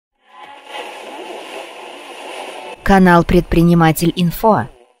Канал Предприниматель Инфо.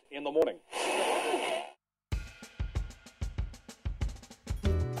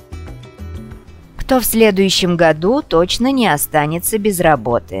 Кто в следующем году точно не останется без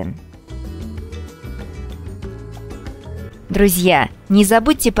работы? Друзья, не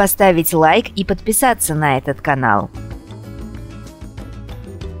забудьте поставить лайк и подписаться на этот канал.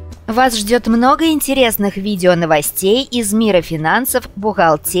 Вас ждет много интересных видео-новостей из мира финансов,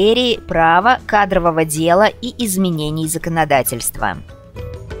 бухгалтерии, права, кадрового дела и изменений законодательства.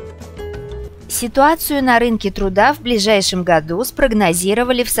 Ситуацию на рынке труда в ближайшем году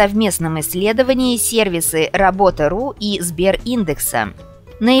спрогнозировали в совместном исследовании сервисы Работа.ру и СберИндекса.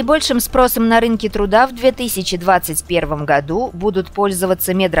 Наибольшим спросом на рынке труда в 2021 году будут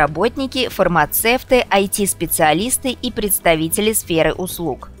пользоваться медработники, фармацевты, IT-специалисты и представители сферы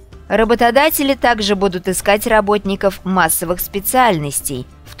услуг. Работодатели также будут искать работников массовых специальностей,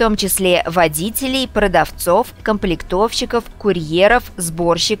 в том числе водителей, продавцов, комплектовщиков, курьеров,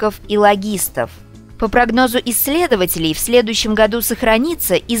 сборщиков и логистов. По прогнозу исследователей, в следующем году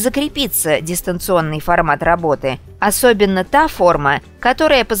сохранится и закрепится дистанционный формат работы, особенно та форма,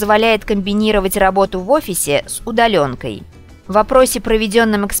 которая позволяет комбинировать работу в офисе с удаленкой. В опросе,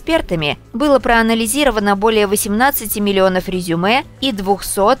 проведенном экспертами, было проанализировано более 18 миллионов резюме и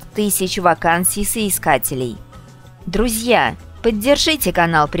 200 тысяч вакансий соискателей. Друзья, поддержите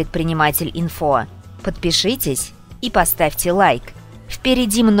канал Предприниматель Инфо, подпишитесь и поставьте лайк.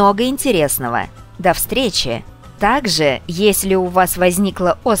 Впереди много интересного. До встречи! Также, если у вас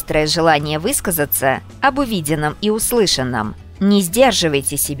возникло острое желание высказаться об увиденном и услышанном, не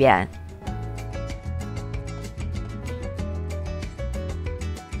сдерживайте себя.